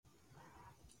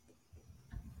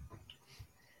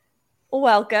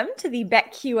Welcome to the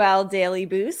BetQL Daily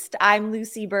Boost. I'm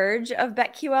Lucy Burge of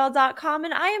BetQL.com,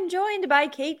 and I am joined by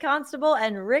Kate Constable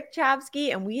and Rick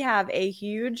Chapsky, and we have a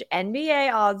huge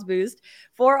NBA odds boost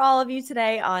for all of you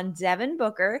today on Devin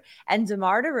Booker and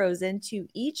DeMar DeRozan to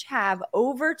each have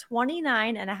over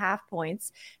 29.5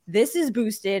 points. This is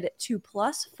boosted to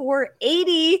plus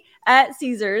 480 at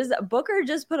Caesars. Booker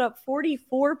just put up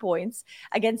 44 points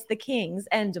against the Kings,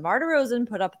 and DeMar DeRozan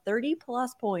put up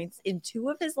 30-plus points in 2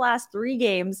 of his last 3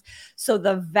 games. So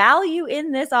the value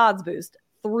in this odds boost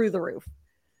through the roof.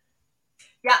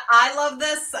 Yeah, I love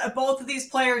this. Both of these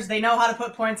players, they know how to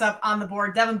put points up on the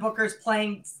board. Devin Booker's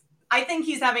playing, I think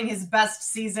he's having his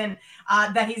best season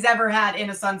that he's ever had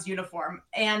in a Suns uniform.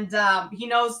 And he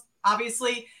knows,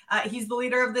 obviously, he's the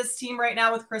leader of this team right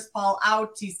now with Chris Paul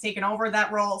out. He's taken over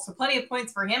that role. So plenty of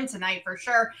points for him tonight for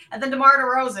sure. And then DeMar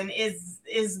DeRozan is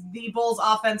the Bulls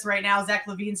offense right now. Zach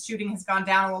LaVine's shooting has gone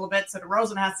down a little bit. So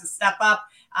DeRozan has to step up.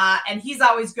 And he's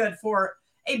always good for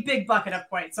a big bucket of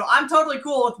points. So I'm totally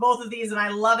cool with both of these. And I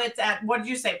love it at, what did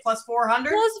you say? Plus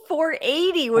 400? Plus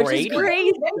 480, which is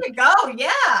great. There you go.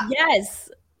 Yeah. Yes.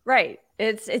 Right.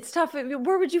 It's tough.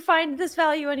 Where would you find this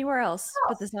value anywhere else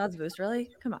but this odds boost? Really?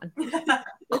 Come on.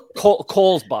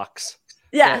 Cole's Bucks.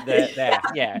 Yeah.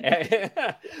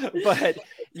 Yeah. But,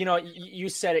 you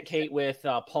said it, Kate, with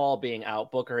Paul being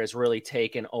out. Booker has really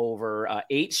taken over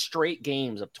 8 straight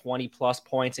games of 20-plus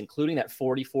points, including that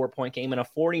 44-point game and a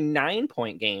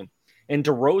 49-point game. And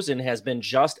DeRozan has been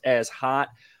just as hot.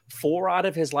 4 out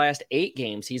of his last 8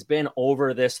 games, he's been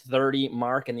over this 30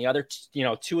 mark, and the other,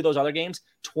 2 of those other games,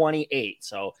 28.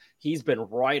 So he's been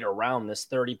right around this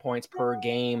 30 points per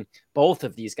game. Both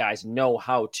of these guys know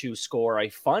how to score. A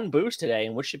fun boost today,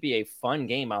 and what should be a fun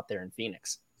game out there in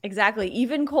Phoenix. Exactly.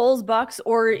 Even Cole's Bucks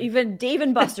or even Dave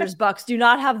and Buster's Bucks do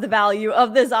not have the value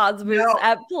of this odds boost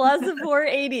at plus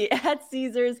 480 at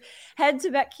Caesars. Head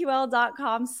to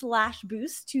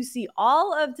betql.com/boost to see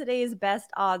all of today's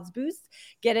best odds boosts.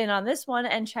 Get in on this one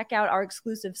and check out our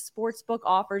exclusive sportsbook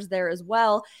offers there as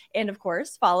well. And of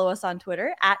course, follow us on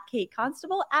Twitter at Kate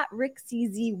Constable, at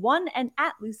RickCZ1, and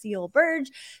at Lucille Burge.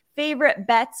 Favorite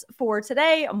bets for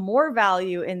today, more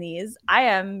value in these. I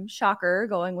am, shocker,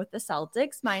 going with the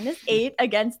Celtics -8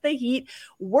 against the Heat.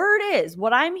 Word is,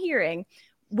 what I'm hearing,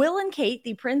 Will and Kate,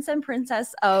 the prince and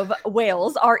princess of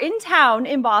Wales, are in town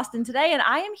in Boston today, and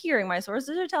I am hearing, my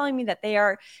sources are telling me that they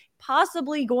are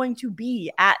possibly going to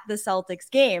be at the Celtics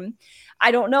game.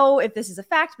 I don't know if this is a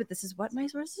fact, but this is what my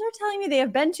sources are telling me. They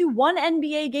have been to one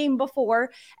NBA game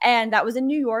before, and that was in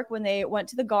New York when they went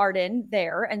to the Garden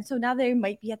there. And so now they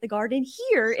might be at the Garden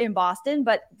here in Boston,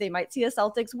 but they might see a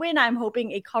Celtics win. I'm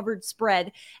hoping a covered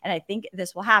spread, and I think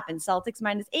this will happen. Celtics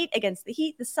 -8 against the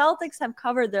Heat. The Celtics have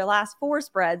covered their last 4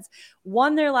 spreads,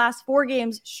 won their last 4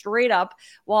 games straight up,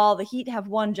 while the Heat have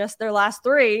won just their last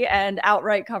 3 and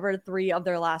outright covered 3 of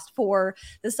their last 4.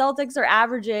 The Celtics are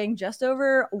averaging just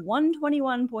over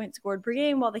 121 points scored per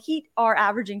game, while the Heat are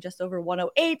averaging just over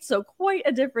 108. So quite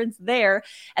a difference there.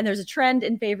 And there's a trend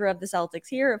in favor of the Celtics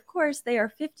here. Of course, they are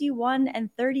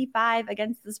 51-35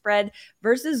 against the spread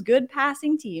versus good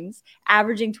passing teams,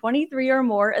 averaging 23 or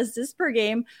more assists per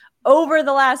game over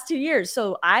the last 2 years.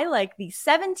 So I like the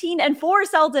 17-4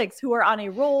 Celtics, who are on a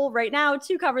roll right now,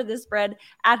 to cover this spread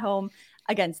at home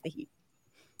against the Heat.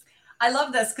 I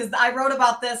love this because I wrote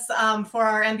about this for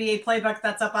our NBA playbook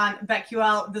that's up on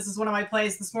BetQL. This is one of my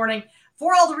plays this morning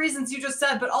for all the reasons you just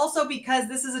said, but also because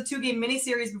this is a 2-game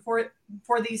miniseries for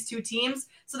these 2 teams.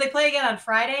 So they play again on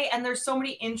Friday, and there's so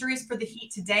many injuries for the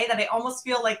Heat today that I almost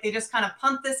feel like they just kind of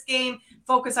punt this game,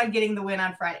 focus on getting the win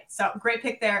on Friday. So great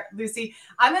pick there, Lucy.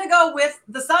 I'm going to go with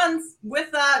the Suns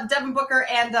with Devin Booker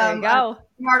and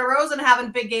DeMar DeRozan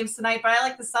having big games tonight, but I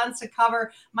like the Suns to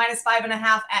cover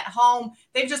 -5.5 at home.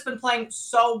 They've just been playing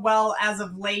so well as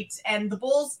of late, and the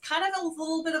Bulls kind of a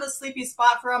little bit of a sleepy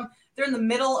spot for them. They're in the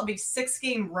middle of a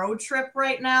 6-game road trip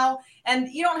right now, and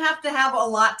you don't have to have a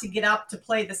lot to get up to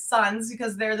play the Suns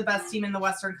because they're the best team in the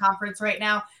Western Conference right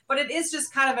now, but it is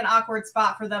just kind of an awkward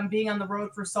spot for them being on the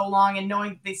road for so long and knowing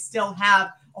that they still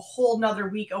have a whole nother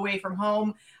week away from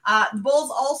home. The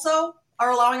Bulls also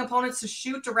are allowing opponents to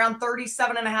shoot around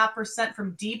 37.5%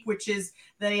 from deep, which is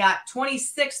the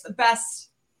 26th best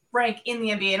rank in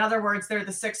the NBA. In other words, they're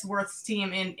the 6th worst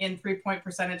team in 3-point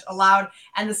percentage allowed,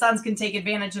 and the Suns can take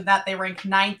advantage of that. They rank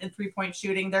 9th in 3-point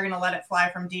shooting. They're going to let it fly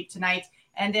from deep tonight.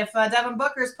 And if Devin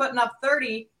Booker's putting up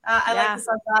 30, I like the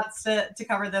Suns odds to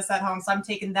cover this at home, so I'm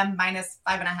taking them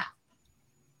 -5.5.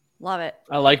 Love it.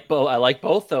 I like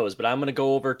both those, but I'm going to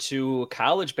go over to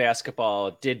college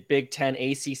basketball. Did Big Ten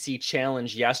ACC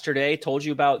Challenge yesterday. Told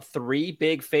you about 3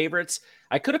 big favorites.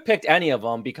 I could have picked any of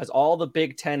them because all the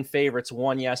Big Ten favorites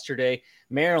won yesterday.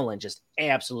 Maryland just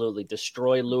absolutely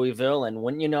destroyed Louisville. And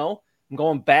wouldn't you know, I'm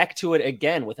going back to it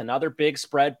again with another big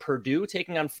spread. Purdue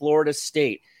taking on Florida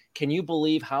State. Can you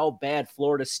believe how bad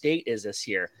Florida State is this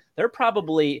year? They're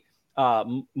probably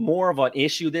more of an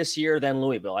issue this year than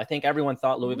Louisville. I think everyone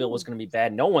thought Louisville was going to be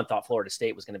bad. No one thought Florida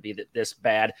State was going to be this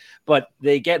bad, but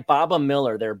they get Baba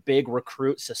Miller, their big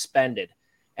recruit, suspended.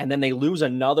 And then they lose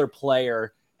another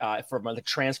player from the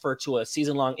transfer to a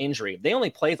season-long injury. They only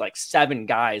played like 7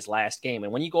 guys last game.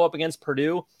 And when you go up against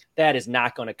Purdue, that is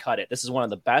not going to cut it. This is one of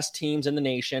the best teams in the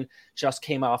nation. Just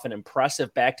came off an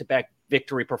impressive back-to-back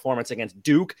victory performance against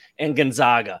Duke and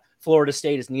Gonzaga. Florida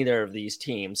State is neither of these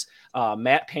teams.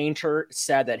 Matt Painter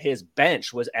said that his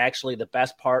bench was actually the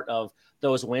best part of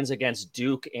those wins against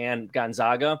Duke and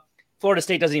Gonzaga. Florida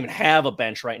State doesn't even have a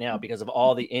bench right now because of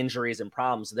all the injuries and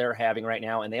problems they're having right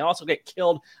now. And they also get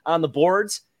killed on the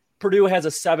boards. Purdue has a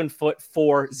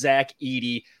 7'4" Zach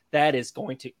Edey. That is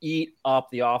going to eat up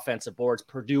the offensive boards.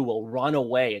 Purdue will run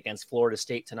away against Florida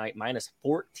State tonight, minus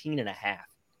 14.5.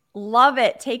 Love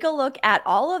it. Take a look at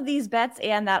all of these bets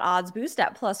and that odds boost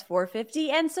at plus 450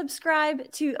 and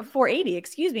subscribe to 480,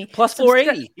 excuse me. Plus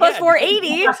 480. Plus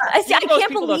 480. I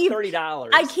can't believe $30.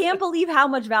 I can't believe how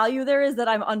much value there is that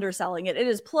I'm underselling it. It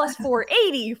is plus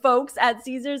 480, folks, at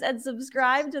Caesars, and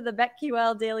subscribe to the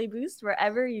BetQL Daily Boost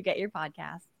wherever you get your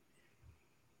podcasts.